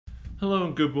Hello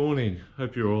and good morning.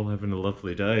 Hope you're all having a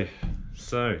lovely day.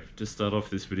 So, to start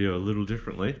off this video a little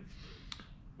differently,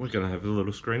 we're going to have a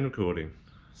little screen recording.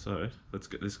 So, let's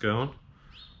get this going.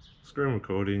 Screen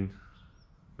recording,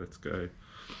 let's go.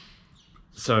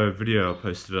 So, a video I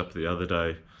posted up the other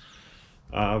day,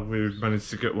 we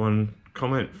managed to get one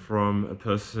comment from a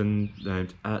person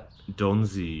named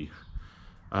 @Donzi.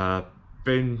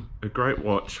 Been a great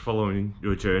watch following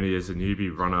your journey as a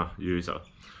newbie runner user.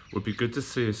 Would be good to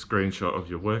see a screenshot of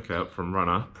your workout from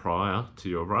RUNNA prior to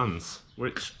your runs,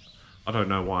 which I don't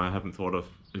know why I haven't thought of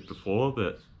it before,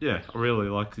 but yeah, I really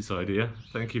like this idea.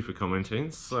 Thank you for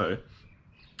commenting. So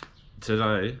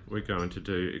today we're going to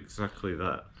do exactly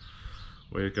that.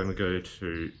 We're going to go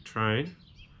to train,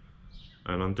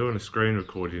 and I'm doing a screen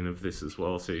recording of this as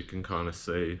well, so you can kind of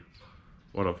see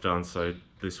what I've done. So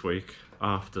this week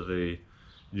after the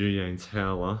New Year's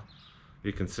Howler,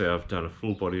 you can see I've done a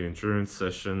full body endurance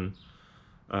session,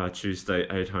 Tuesday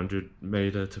 800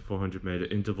 meter to 400 meter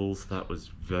intervals. That was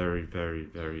very, very,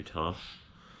 very tough.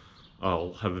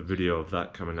 I'll have a video of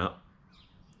that coming up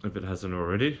if it hasn't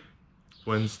already.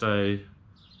 Wednesday,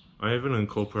 I even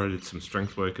incorporated some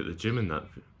strength work at the gym in that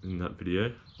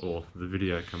video, or the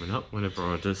video coming up whenever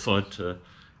I decide to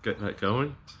get that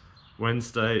going.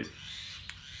 Wednesday,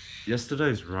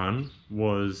 yesterday's run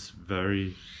was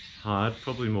very hard,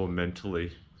 probably more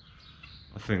mentally.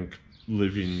 I think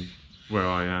living where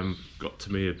I am got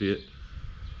to me a bit,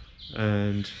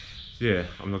 and yeah,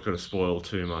 I'm not going to spoil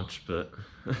too much, but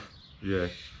yeah,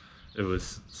 it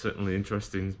was certainly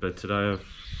interesting. But today I've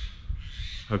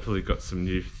hopefully got some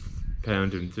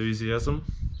newfound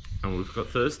enthusiasm, and we've got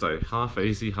Thursday, half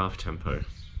easy, half tempo.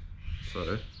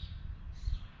 So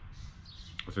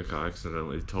I think I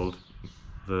accidentally told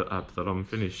the app that I'm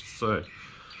finished. So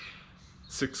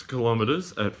 6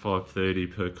 kilometers at 5:30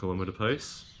 per kilometer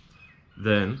pace,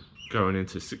 then going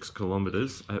into 6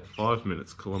 kilometers at 5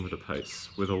 minutes kilometer pace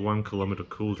with a 1 kilometer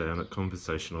cool down at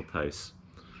conversational pace.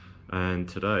 And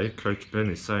today Coach Ben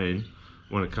is saying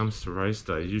when it comes to race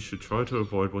day, you should try to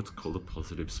avoid what's called a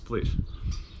positive split,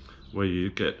 where you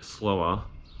get slower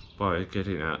by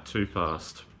getting out too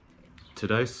fast.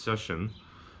 Today's session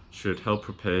should help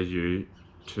prepare you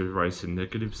to race a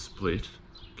negative split,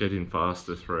 getting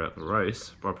faster throughout the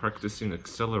race by practicing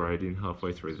accelerating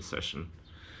halfway through the session.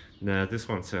 Now this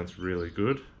one sounds really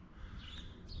good,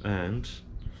 and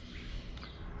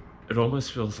it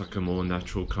almost feels like a more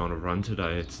natural kind of run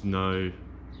today. It's no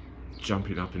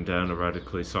jumping up and down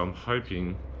erratically, so I'm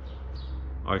hoping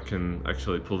I can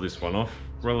actually pull this one off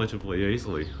relatively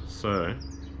easily. So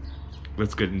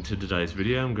let's get into today's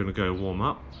video. I'm going to go warm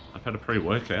up. I've had a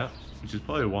pre-workout, which is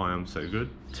probably why I'm so good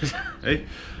today.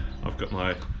 I've got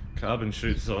my carbon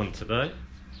shoots on today,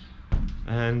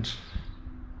 and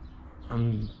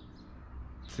I'm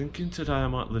thinking today I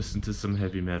might listen to some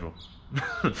heavy metal.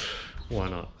 Why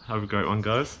not? Have a great one,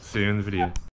 guys. See you in the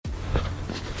video.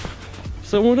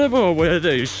 So whenever I wear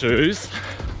these shoes,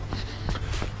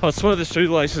 I swear the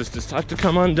shoelaces just have to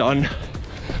come undone.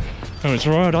 And it's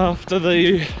right after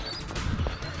the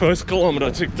first kilometer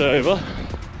ticked over.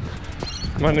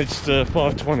 Managed to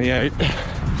 5:28.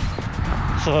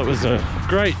 So that was a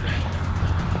great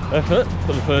effort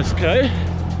for the first K.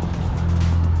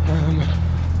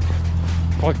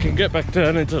 If I can get back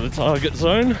down into the target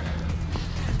zone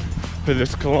for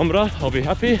this kilometre, I'll be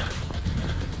happy.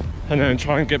 And then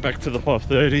try and get back to the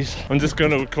 5:30s. I'm just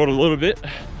going to record a little bit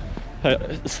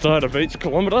at the start of each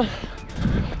kilometre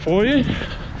for you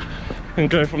and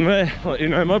go from there, let you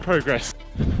know my progress.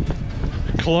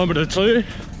 Kilometre 2,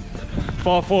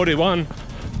 5:41.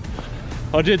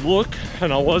 I did look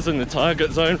and I was in the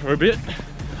target zone for a bit,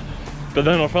 but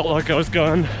then I felt like I was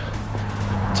going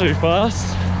too fast,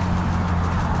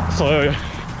 so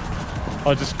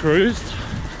I just cruised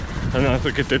and I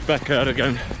think it did back out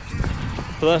again,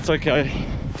 but that's okay.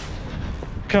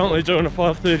 Currently doing a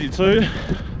 5:32,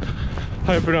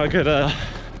 hoping I get a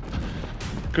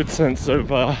good sense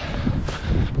of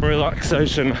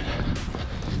relaxation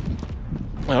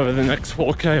over the next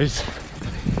 4Ks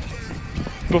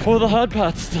before the hard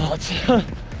part starts.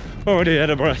 Already out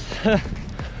of breath.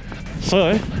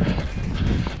 So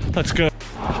let's go.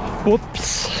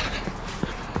 Whoops,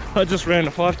 I just ran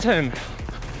a 5:10.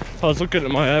 I was looking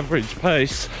at my average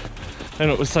pace and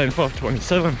it was saying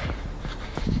 5:27.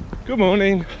 Good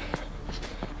morning.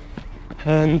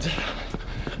 And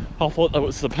I thought that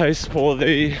was the pace for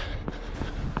the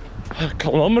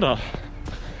kilometre,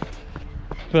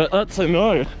 but that's a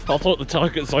no. I thought the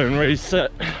target zone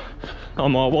reset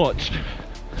on my watch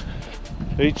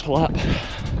each lap,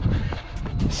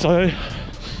 so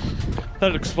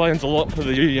that explains a lot for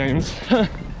the U games.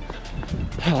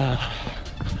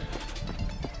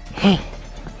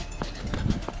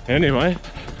 Anyway,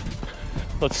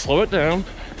 let's slow it down.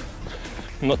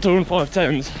 I'm not doing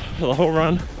 510s for the whole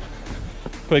run,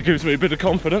 but it gives me a bit of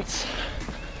confidence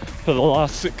for the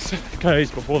last 6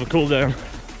 Ks before the cool down.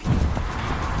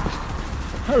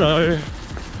 Hello.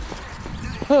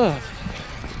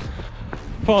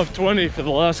 5:20 for the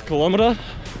last kilometre.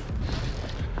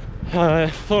 I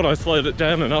thought I slowed it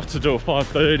down enough to do a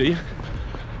 5:30.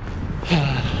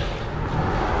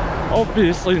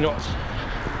 Obviously not.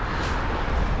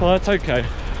 Well, that's okay.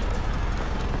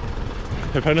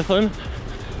 If anything,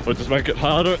 we'll just make it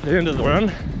harder at the end of the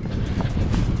run.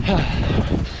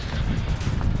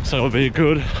 So it'll be a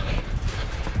good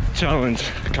challenge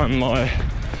come my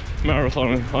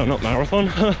marathon, not marathon,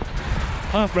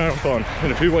 half marathon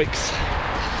in a few weeks.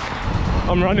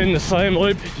 I'm running the same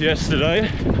loop yesterday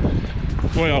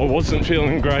when I wasn't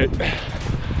feeling great.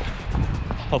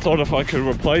 I thought if I could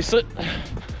replace it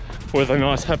with a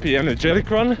nice happy energetic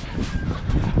run,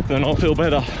 then I'll feel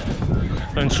better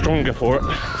and stronger for it.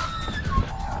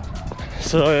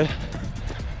 So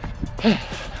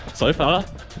far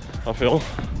I feel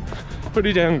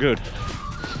pretty damn good.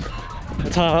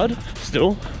 It's hard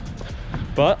still,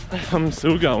 but I'm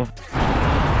still going.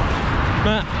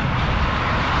 Matt,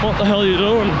 what the hell are you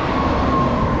doing?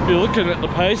 You're looking at the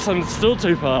pace and it's still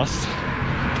too fast.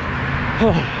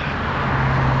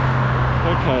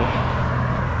 Okay,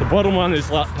 the bottom one is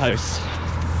lap pace.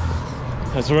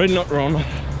 That's really not wrong.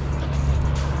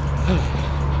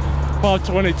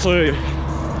 5:22,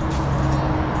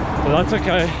 but that's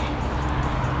okay.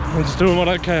 I'm just doing what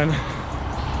I can.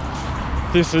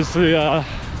 This is the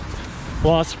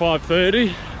last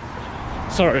 5:30.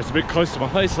 Sorry, it's a bit close to my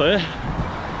face there.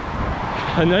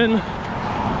 And then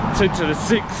it's into the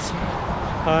 6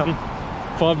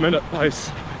 5-minute pace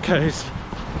Ks.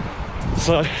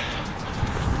 So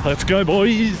let's go,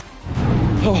 boys.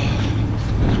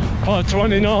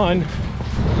 5:29.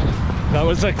 That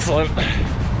was excellent,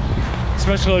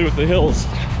 especially with the hills.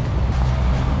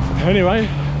 Anyway,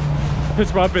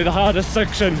 this might be the hardest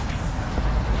section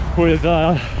with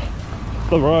the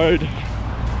road,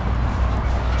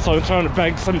 so I'm trying to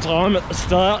bank some time at the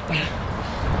start.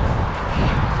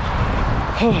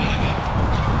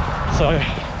 So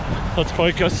let's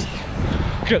focus,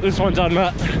 get this one done,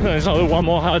 Matt. There's only one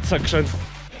more hard section.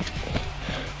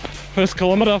 First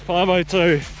kilometre,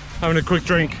 5:02. Having a quick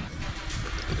drink.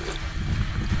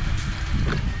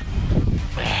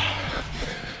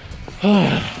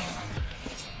 I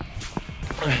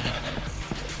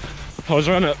was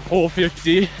running at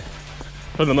 4:50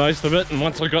 for the most of it, and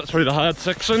once I got through the hard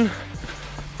section,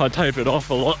 I tapered off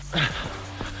a lot.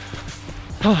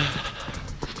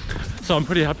 So I'm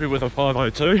pretty happy with a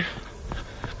 5:02.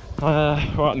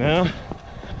 Right now,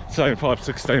 saying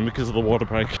 5:16 because of the water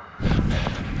break.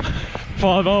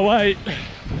 5:08.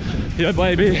 Yeah,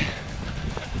 baby.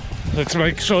 Let's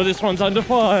make sure this one's under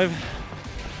 5.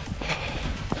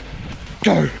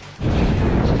 Go.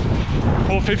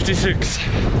 4:56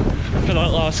 for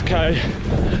that last K.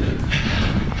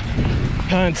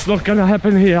 And it's not gonna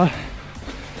happen here.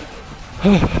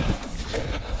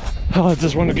 I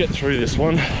just want to get through this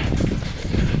one.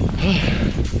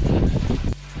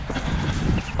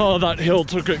 Oh, that hill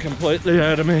took it completely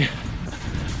out of me.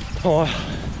 Oh,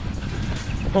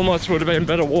 almost would have been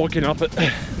better walking up it.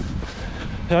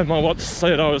 Had my watch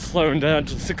said I was slowing down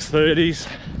to 6:30s.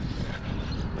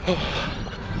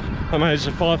 I managed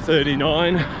a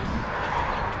 5:39,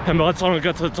 and by the time I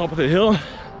got to the top of the hill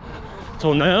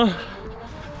till now,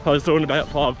 I was doing about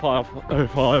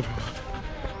 5:05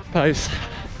 pace.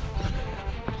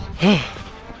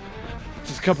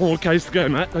 Just a couple more Ks to go,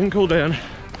 Matt, then cool down.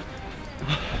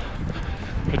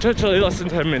 Potentially less than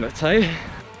 10 minutes, eh?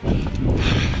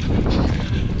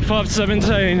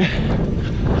 5:17.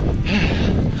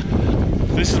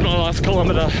 This is my last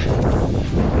kilometre.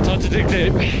 Time to dig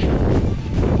deep.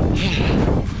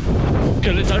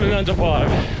 Get it done in under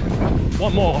 5.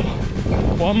 One more.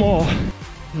 One more.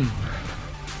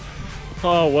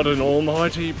 Oh, what an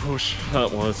almighty push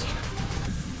that was.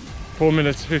 4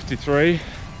 minutes 53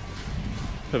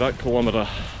 for that kilometre.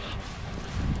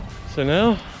 So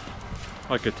now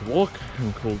I get to walk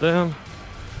and cool down,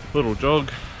 little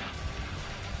jog,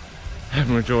 and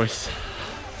rejoice.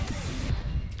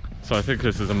 So I think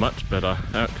this is a much better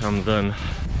outcome than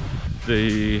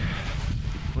the,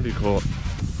 what do you call it,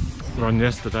 run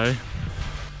yesterday,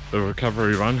 the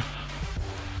recovery run.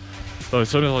 So as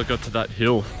soon as I got to that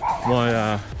hill,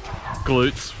 my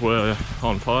glutes were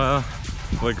on fire,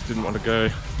 legs didn't want to go.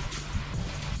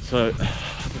 So I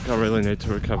think I really need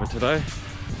to recover today.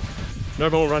 No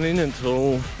more running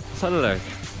until Saturday,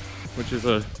 which is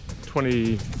a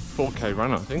 24 4K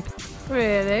run, I think.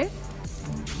 Really?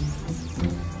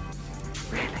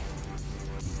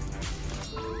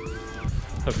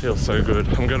 That feels so good.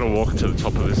 I'm gonna walk to the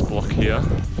top of this block here,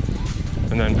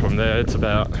 and then from there it's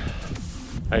about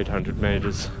 800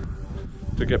 meters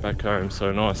to get back home. So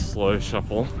a nice slow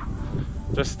shuffle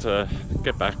just to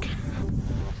get back.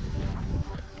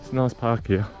 It's a nice park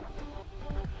here.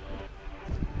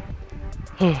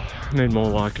 Need more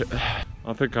like it.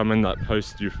 I think I'm in that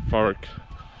post-euphoric,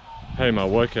 hey, my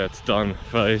workout's done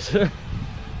phase. It's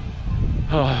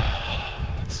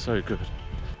so good.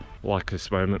 Like this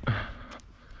moment.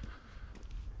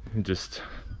 It's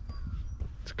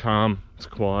calm, it's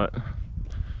quiet.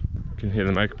 You can hear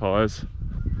the magpies,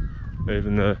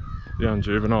 even the young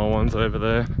juvenile ones over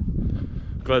there.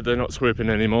 Glad they're not swooping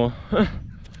anymore.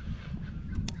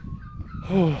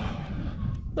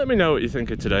 Let me know what you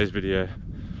think of today's video.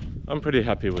 I'm pretty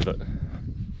happy with it.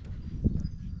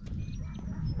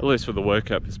 At least for the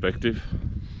workout perspective.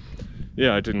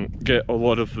 Yeah, I didn't get a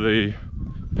lot of the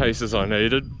paces I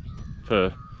needed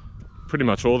for pretty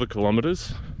much all the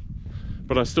kilometers,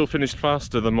 but I still finished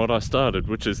faster than what I started,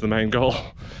 which is the main goal.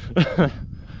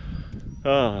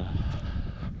 Have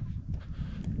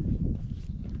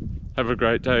a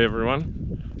great day,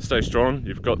 everyone. Stay strong,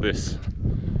 you've got this.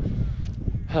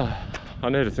 I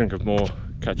need to think of more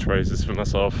catchphrases for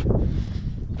myself,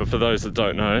 but for those that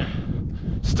don't know,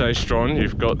 stay strong,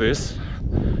 you've got this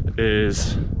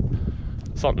is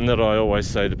something that I always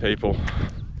say to people.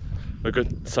 I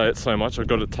could say it so much, I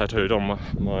got it tattooed on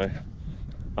my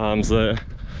arms there.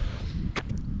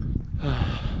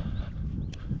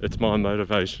 It's my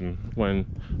motivation when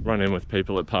running with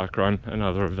people at Parkrun and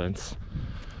other events.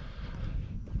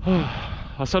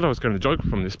 I said I was going to jog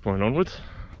from this point onwards,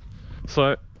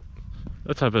 so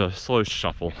let's have a slow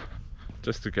shuffle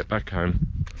just to get back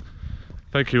home.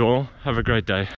 Thank you all, have a great day.